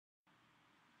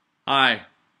Hi,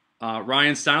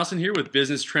 Ryan Steinelson here with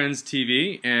Business Trends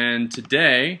TV, and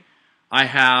today I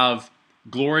have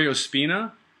Gloria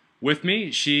Ospina with me.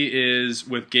 She is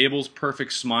with Gables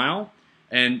Perfect Smile,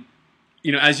 and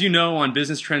as you know, on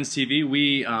Business Trends TV,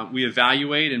 we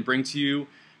evaluate and bring to you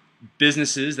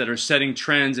businesses that are setting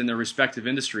trends in their respective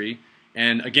industry.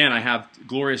 And again, I have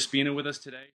Gloria Ospina with us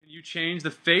today. Can you change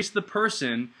the face of the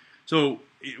person? So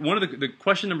one of the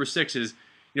question number 6 is,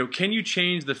 can you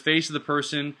change the face of the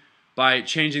person by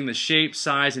changing the shape,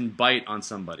 size, and bite on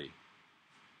somebody?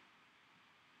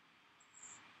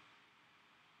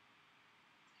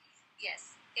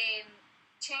 Yes.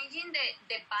 Changing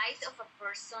the bite of a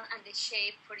person and the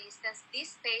shape. For instance,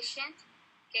 this patient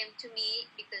came to me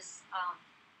because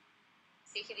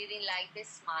see, he didn't like the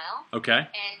smile. Okay.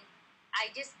 And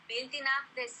I just building up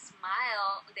the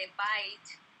smile, the bite,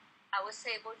 I was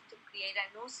able to create a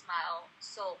new smile.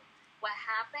 So what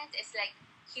happened is like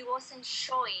he wasn't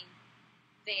showing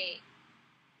the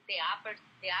upper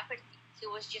teeth. He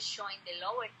was just showing the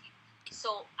lower teeth.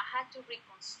 So I had to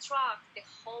reconstruct the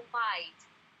whole bite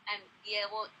and be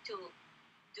able to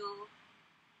do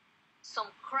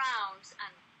some crowns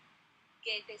and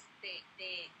get the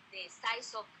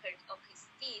size of his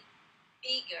teeth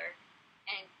bigger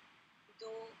and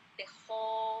do the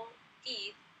whole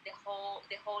teeth, the whole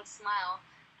smile,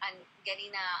 and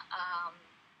getting a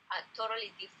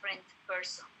totally different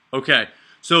person. Okay.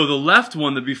 So the left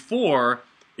one, the before,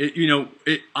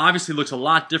 it obviously looks a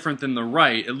lot different than the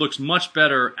right. It looks much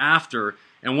better after.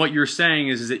 And what you're saying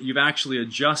is that you've actually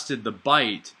adjusted the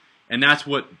bite, and that's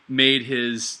what made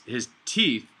his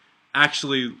teeth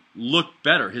actually look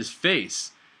better, his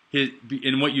face.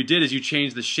 And what you did is you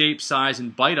changed the shape, size,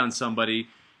 and bite on somebody,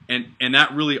 and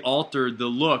that really altered the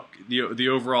look, the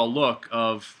overall look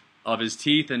of his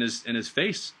teeth and his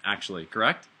face, actually,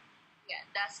 correct? Yeah,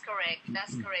 that's correct.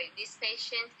 That's correct. This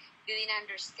patient didn't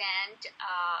understand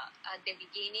at the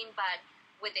beginning, but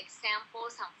with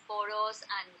examples and photos,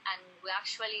 and we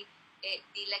actually did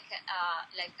like a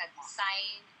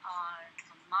design or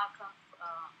a mock-up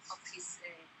of his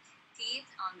teeth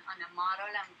on a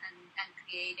model and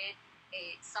created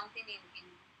something in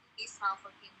his mouth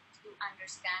for him to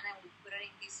understand, and we put it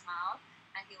in his mouth,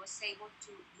 and he was able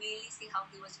to really see how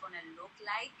he was going to look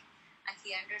like. And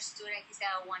he understood, and he said,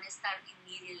 I want to start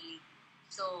immediately.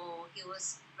 So he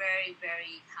was very,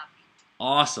 very happy.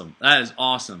 Awesome. That is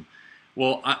awesome.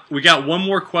 Well, we got one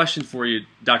more question for you,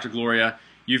 Dr. Gloria.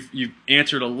 You've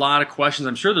answered a lot of questions.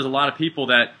 I'm sure there's a lot of people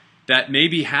that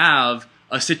maybe have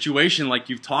a situation like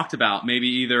you've talked about, maybe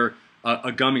either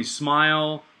a gummy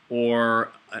smile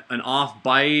or an off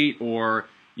bite, or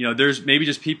there's maybe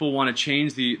just people want to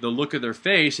change the look of their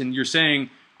face, and you're saying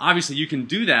obviously you can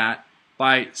do that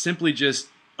by simply just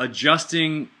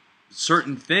adjusting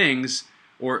certain things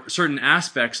or certain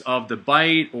aspects of the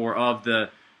bite or of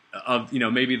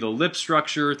maybe the lip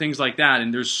structure, things like that.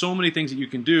 And there's so many things that you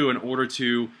can do in order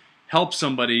to help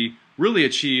somebody really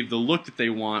achieve the look that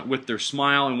they want with their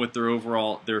smile and with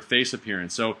their face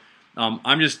appearance. So I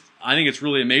think it's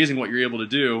really amazing what you're able to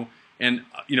do. And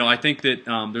I think that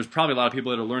there's probably a lot of people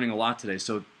that are learning a lot today.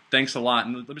 So thanks a lot.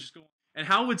 And let me just go on. And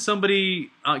how would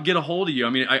somebody get a hold of you? I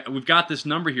mean, we've got this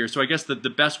number here, so I guess the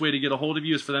best way to get a hold of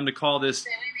you is for them to call this.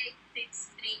 786-382-0007.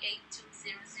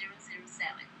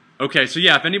 Okay, so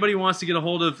yeah, if anybody wants to get a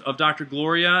hold of Dr.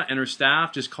 Gloria and her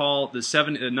staff, just call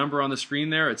the number on the screen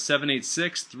there. It's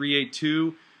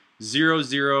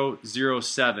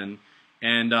 786-382-0007.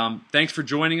 And thanks for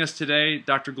joining us today,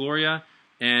 Dr. Gloria.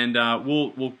 And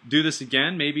we'll do this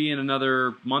again, maybe in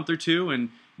another month or two, and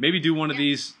maybe do one of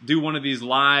these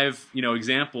live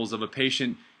examples of a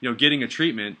patient getting a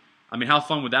treatment. I mean, how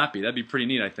fun would that be? That'd be pretty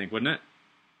neat, I think, wouldn't it?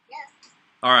 Yes.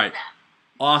 All right.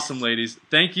 Awesome, ladies.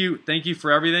 Thank you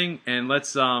for everything, and we'll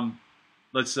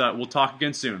talk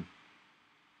again soon.